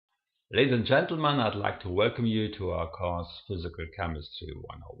Ladies and gentlemen, I'd like to welcome you to our course Physical Chemistry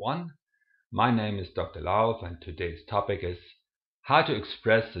 101. My name is Dr. Lauf and today's topic is how to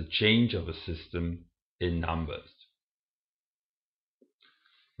express the change of a system in numbers.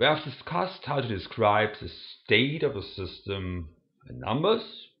 We have discussed how to describe the state of a system in numbers.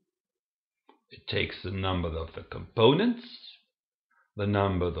 It takes the number of the components, the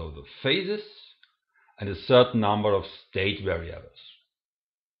number of the phases, and a certain number of state variables.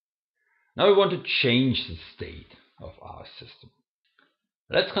 Now we want to change the state of our system.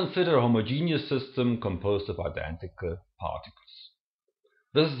 Let's consider a homogeneous system composed of identical particles.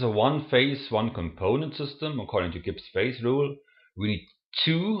 This is a one-phase, one-component system. According to Gibbs phase rule, we need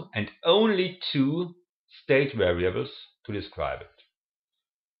two and only two state variables to describe it.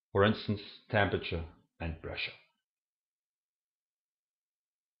 For instance, temperature and pressure.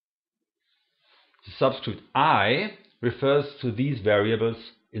 The subscript I refers to these variables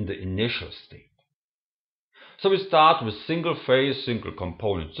in the initial state. So we start with single-phase,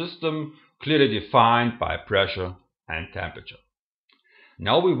 single-component system, clearly defined by pressure and temperature.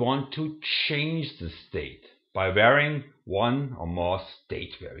 Now we want to change the state by varying one or more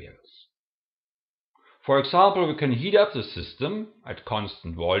state variables. For example, we can heat up the system at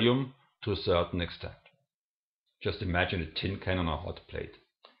constant volume to a certain extent. Just imagine a tin can on a hot plate.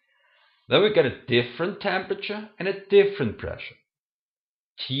 Then we get a different temperature and a different pressure.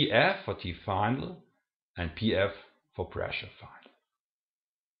 Tf for T final and Pf for pressure final.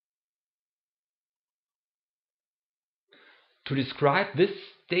 To describe this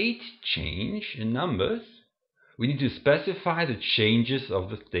state change in numbers, we need to specify the changes of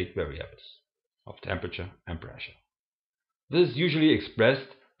the state variables of temperature and pressure. This is usually expressed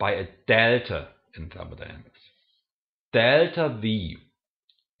by a delta in thermodynamics. Delta V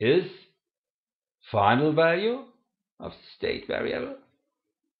is final value of the state variable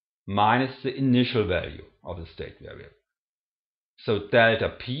minus the initial value of the state variable. So delta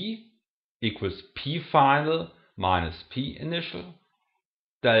P equals P final minus P initial.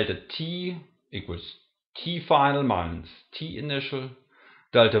 Delta T equals T final minus T initial.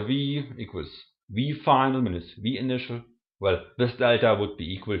 Delta V equals V final minus V initial. Well, this delta would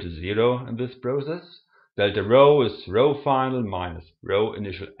be equal to 0 in this process. Delta rho is rho final minus rho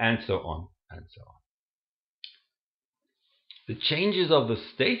initial, and so on and so on. The changes of the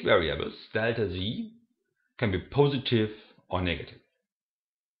state variables, delta Z, can be positive or negative.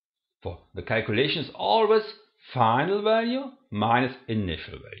 For the calculation is always final value minus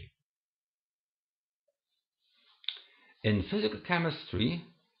initial value. In physical chemistry,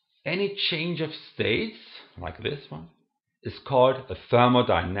 any change of states, like this one, is called a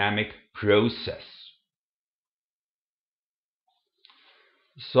thermodynamic process.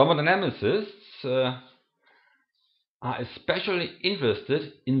 Thermodynamicists are especially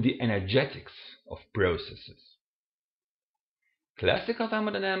interested in the energetics of processes. Classical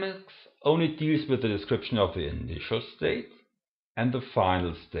thermodynamics only deals with the description of the initial state and the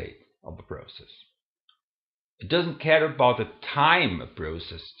final state of the process. It doesn't care about the time a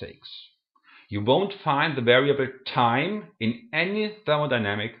process takes. You won't find the variable time in any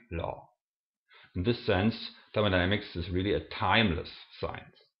thermodynamic law. In this sense, thermodynamics is really a timeless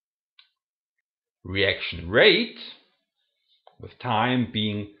science. Reaction rate, with time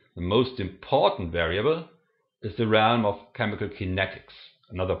being the most important variable, is the realm of chemical kinetics,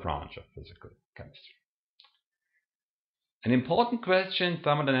 another branch of physical chemistry. An important question in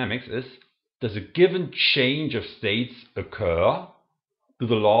thermodynamics is, does a given change of states occur? Do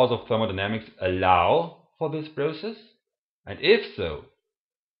the laws of thermodynamics allow for this process? And if so,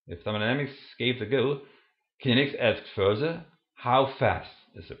 if thermodynamics gave the go, kinetics asked further, how fast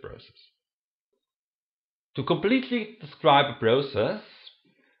is the process? To completely describe a process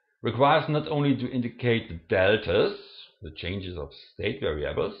requires not only to indicate the deltas, the changes of state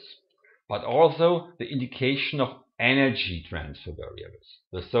variables, but also the indication of energy transfer variables,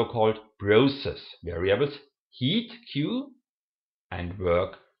 the so-called process variables, heat Q and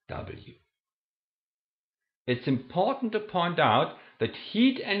work W. It's important to point out that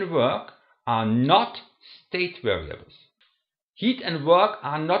heat and work are not state variables. Heat and work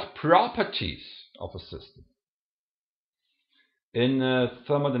are not properties of a system. In a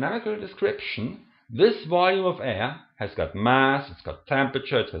thermodynamical description, this volume of air has got mass, it's got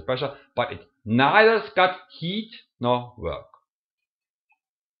temperature, it's got pressure, but it neither's got heat nor work.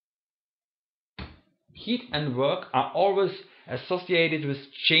 Heat and work are always associated with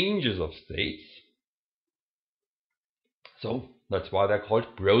changes of states. So that's why they're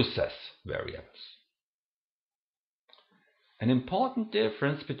called process variables. An important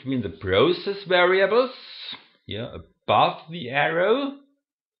difference between the process variables, here above the arrow,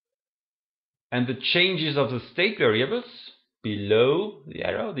 and the changes of the state variables below the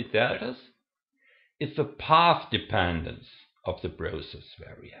arrow, the deltas, is the path dependence of the process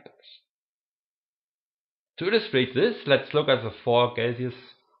variables. To illustrate this, let's look at the four gaseous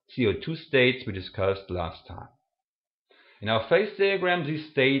CO2 states we discussed last time. In our phase diagram, these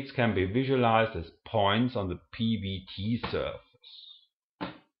states can be visualized as points on the PVT surface.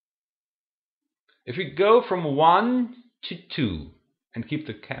 If we go from 1 to 2 and keep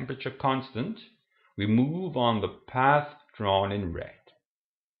the temperature constant, we move on the path drawn in red.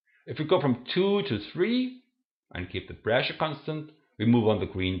 If we go from 2 to 3 and keep the pressure constant, we move on the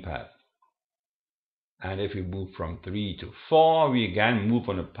green path. And if we move from 3 to 4, we again move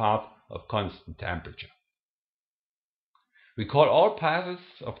on a path of constant temperature. We call all paths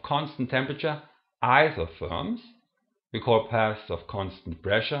of constant temperature isotherms. We call paths of constant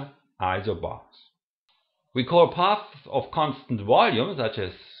pressure isobars. We call paths of constant volume, such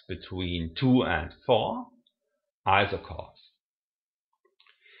as between 2 and 4, isocars.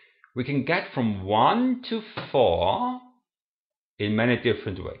 We can get from 1 to 4 in many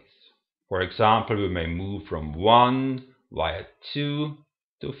different ways. For example, we may move from 1 via 2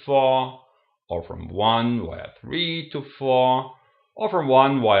 to 4, or from 1 via 3 to 4, or from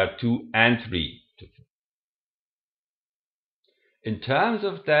 1 via 2 and 3 to 4. In terms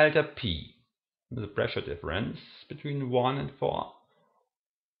of delta P, the pressure difference between 1 and 4,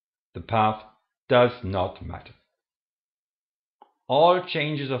 the path does not matter. All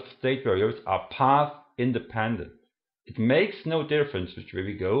changes of state variables are path independent. It makes no difference which way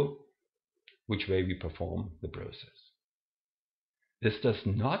we go, which way we perform the process. This does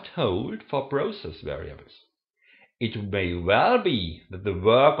not hold for process variables. It may well be that the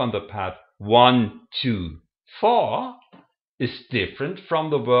work on the path 1, 2, 4 is different from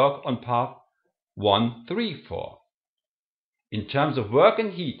the work on path 1, 3, 4. In terms of work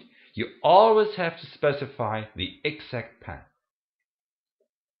and heat, you always have to specify the exact path.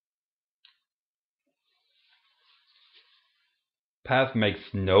 Path makes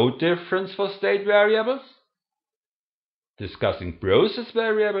no difference for state variables. Discussing process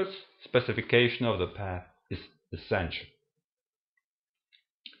variables, specification of the path is essential.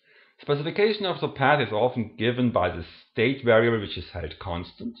 Specification of the path is often given by the state variable which is held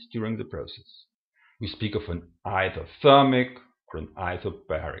constant during the process. We speak of an isothermic or an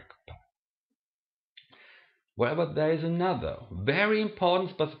isobaric path. However, there is another very important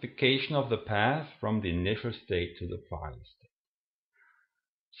specification of the path from the initial state to the final state.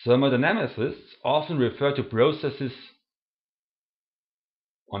 Thermodynamicists often refer to processes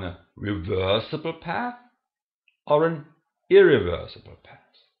on a reversible path or an irreversible path.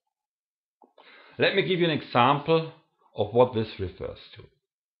 Let me give you an example of what this refers to.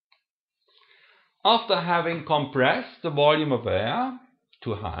 After having compressed the volume of air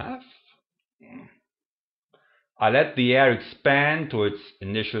to half, I let the air expand to its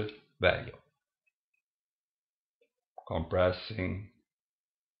initial value. Compressing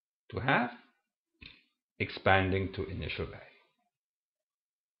to half, expanding to initial value.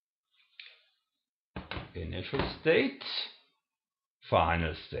 Initial state,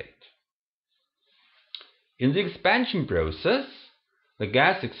 final state. In the expansion process, the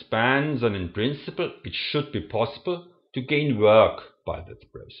gas expands, and in principle it should be possible to gain work by this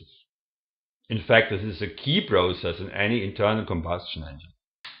process. In fact, this is a key process in any internal combustion engine.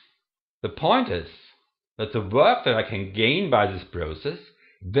 The point is that the work that I can gain by this process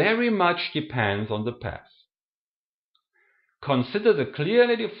very much depends on the path. Consider the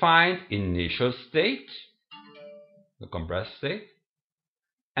clearly defined initial state, the compressed state,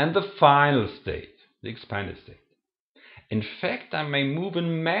 and the final state, the expanded state. In fact, I may move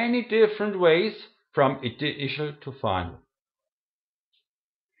in many different ways from initial to final.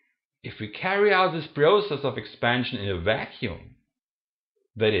 If we carry out this process of expansion in a vacuum,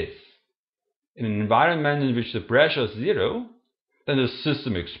 that is, in an environment in which the pressure is zero, then the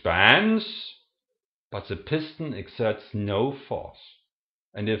system expands, but the piston exerts no force.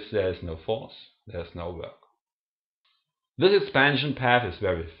 And if there is no force, there is no work. This expansion path is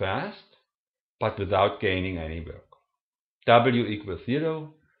very fast, but without gaining any work. W equals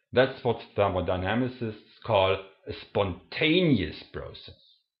 0, that's what thermodynamicists call a spontaneous process.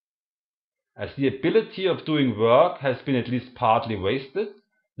 As the ability of doing work has been at least partly wasted,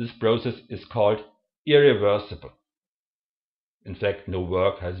 this process is called irreversible. In fact, no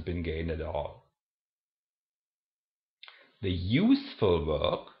work has been gained at all. The useful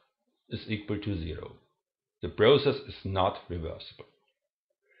work is equal to 0. The process is not reversible.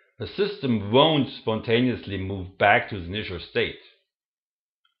 The system won't spontaneously move back to the initial state.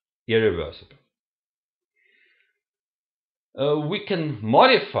 Irreversible. We can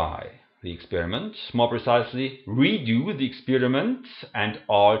modify the experiment, more precisely, redo the experiment and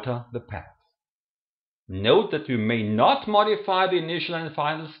alter the path. Note that we may not modify the initial and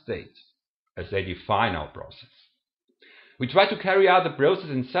final states, as they define our process. We try to carry out the process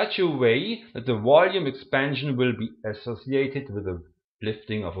in such a way that the volume expansion will be associated with the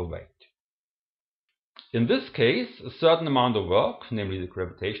lifting of a weight. In this case, a certain amount of work, namely the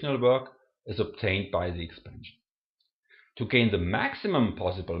gravitational work, is obtained by the expansion. To gain the maximum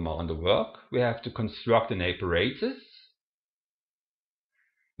possible amount of work, we have to construct an apparatus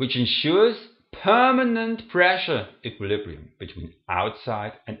which ensures permanent pressure equilibrium between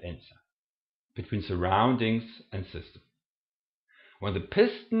outside and inside, between surroundings and system. When the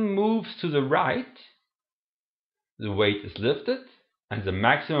piston moves to the right, the weight is lifted and the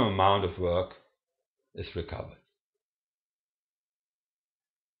maximum amount of work is recovered.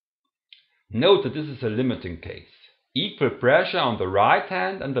 Note that this is a limiting case. Equal pressure on the right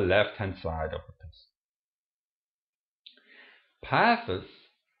hand and the left hand side of the piston. Paths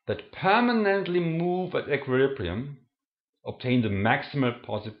that permanently move at equilibrium obtain the maximal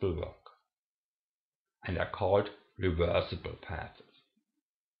possible work and are called reversible paths.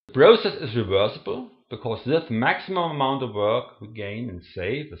 The process is reversible because this maximum amount of work we gain and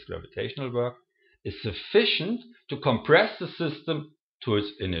save as gravitational work is sufficient to compress the system to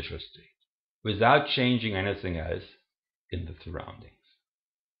its initial state without changing anything else in the surroundings.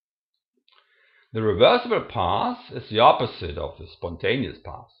 The reversible path is the opposite of the spontaneous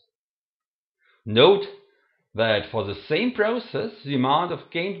path. Note that for the same process, the amount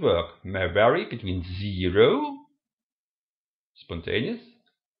of gained work may vary between 0, spontaneous,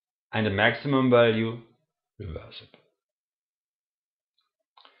 and a maximum value, reversible.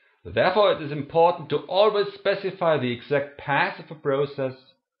 Therefore, it is important to always specify the exact path of a process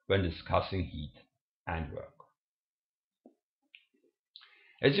when discussing heat and work.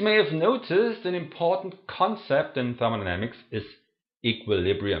 As you may have noticed, an important concept in thermodynamics is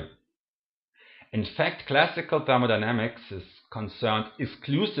equilibrium. In fact, classical thermodynamics is concerned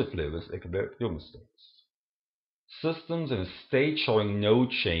exclusively with equilibrium states, systems in a state showing no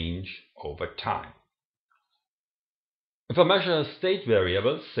change over time. If I measure a state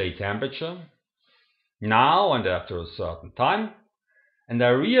variable, say temperature, now and after a certain time, and I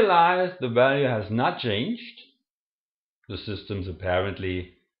realize the value has not changed, the system is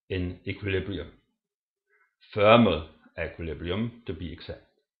apparently in equilibrium. Thermal equilibrium, to be exact.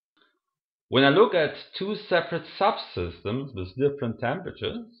 When I look at two separate subsystems with different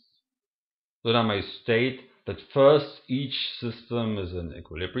temperatures, then I may state that first each system is in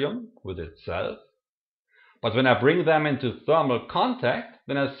equilibrium with itself, but when I bring them into thermal contact,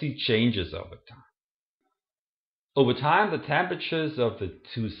 then I see changes over time. Over time, the temperatures of the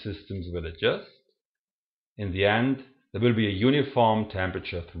two systems will adjust. In the end, there will be a uniform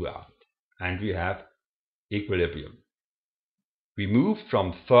temperature throughout, and we have equilibrium. We moved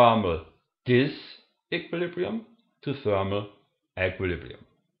from thermal disequilibrium to thermal equilibrium.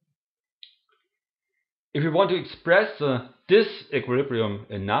 If we want to express the disequilibrium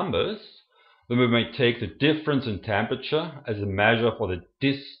in numbers, then we may take the difference in temperature as a measure for the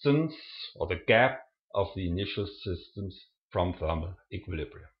distance or the gap of the initial systems from thermal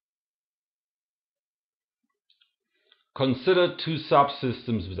equilibrium. Consider two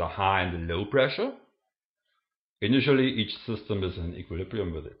subsystems with a high and a low pressure. Initially, each system is in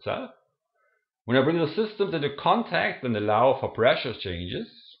equilibrium with itself. When I bring the systems into contact and allow for pressure changes,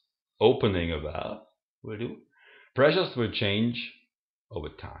 opening a valve will do, pressures will change over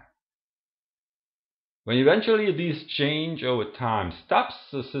time. When eventually these change over time stops,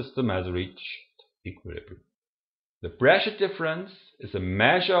 the system has reached equilibrium. The pressure difference is a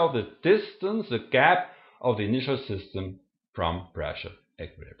measure of the distance, the gap of the initial system from pressure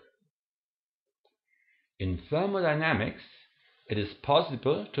equilibrium. In thermodynamics, it is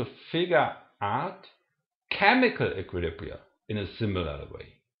possible to figure out chemical equilibria in a similar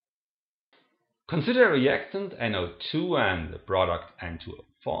way. Consider a reactant NO2 and the product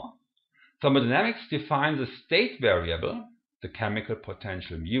N2O4. Thermodynamics defines a state variable, the chemical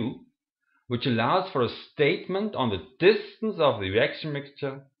potential mu, which allows for a statement on the distance of the reaction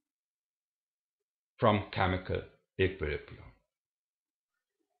mixture from chemical equilibrium.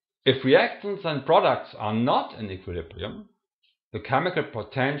 If reactants and products are not in equilibrium, the chemical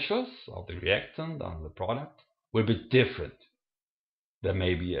potentials of the reactant and the product will be different. There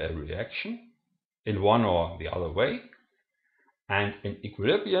may be a reaction in one or the other way, and in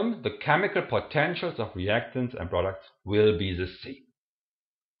equilibrium, the chemical potentials of reactants and products will be the same.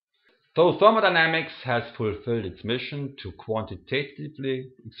 So thermodynamics has fulfilled its mission to quantitatively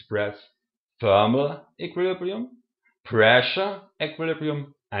express thermal equilibrium, pressure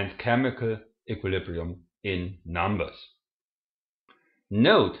equilibrium, and chemical equilibrium in numbers.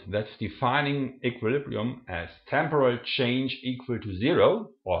 Note that defining equilibrium as temporal change equal to zero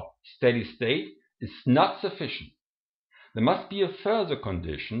or steady state is not sufficient. There must be a further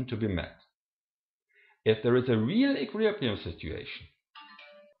condition to be met. If there is a real equilibrium situation,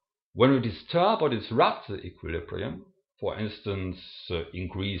 when we disturb or disrupt the equilibrium, for instance,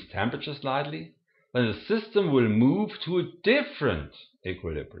 increase temperature slightly, then the system will move to a different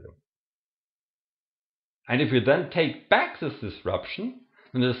equilibrium. And if we then take back this disruption,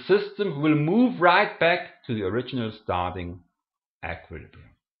 then the system will move right back to the original starting equilibrium.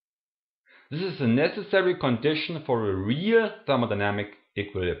 This is a necessary condition for a real thermodynamic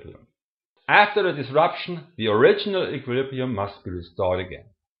equilibrium. After the disruption, the original equilibrium must be restored again.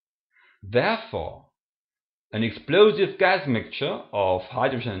 Therefore, an explosive gas mixture of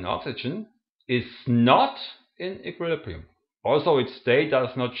hydrogen and oxygen is not in equilibrium. Also, its state does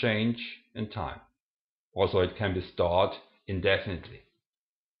not change in time. Also, it can be stored indefinitely.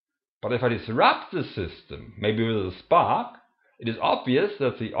 But if I disrupt the system, maybe with a spark, it is obvious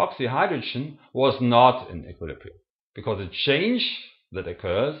that the oxyhydrogen was not in equilibrium, because the change that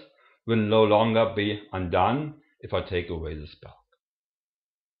occurs will no longer be undone if I take away the spark.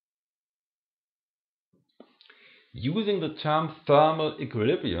 Using the term thermal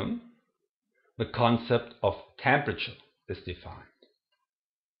equilibrium, the concept of temperature is defined.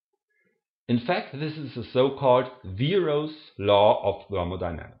 In fact, this is the so-called Zero's law of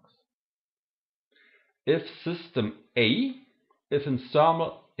thermodynamics. If system A is in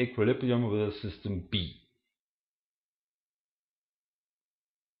thermal equilibrium with system B,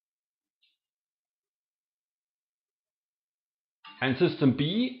 and system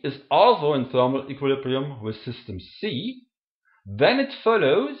B is also in thermal equilibrium with system C, then it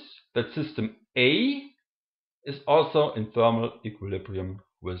follows that system A is also in thermal equilibrium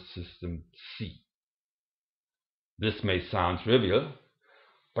with system C. This may sound trivial,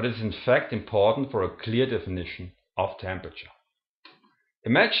 but it is in fact important for a clear definition of temperature.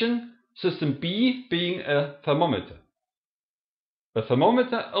 Imagine system B being a thermometer. A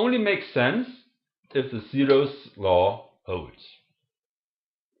thermometer only makes sense if the Zero's law holds.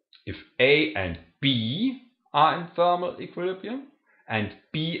 If A and B are in thermal equilibrium, and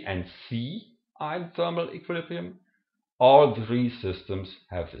B and C are in thermal equilibrium, all three systems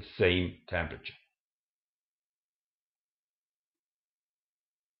have the same temperature.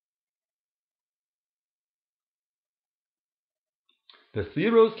 The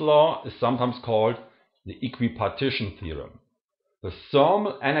Zero's law is sometimes called the equipartition theorem. The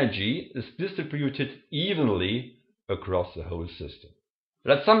thermal energy is distributed evenly across the whole system.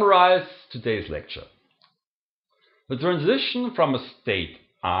 Let's summarize today's lecture. The transition from a state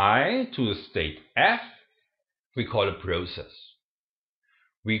I to a state F we call a process.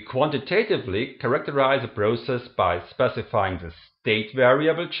 We quantitatively characterize a process by specifying the state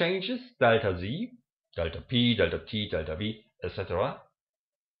variable changes, delta Z, delta P, delta T, delta V, etc.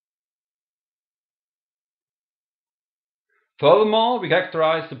 Furthermore, we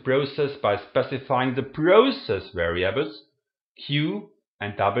characterize the process by specifying the process variables Q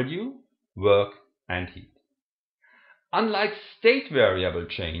and W, work and heat. Unlike state variable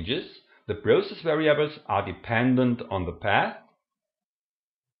changes, the process variables are dependent on the path,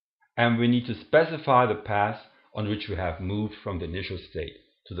 and we need to specify the path on which we have moved from the initial state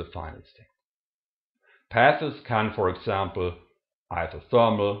to the final state. Paths can, for example,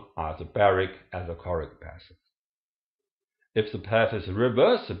 isothermal, isobaric, isochoric paths. If the path is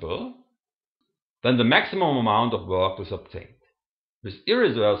reversible, then the maximum amount of work is obtained. With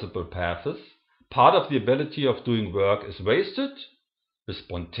irreversible paths, part of the ability of doing work is wasted. With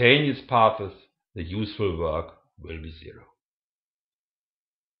spontaneous paths, the useful work will be zero.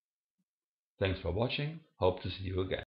 Thanks for watching. Hope to see you again.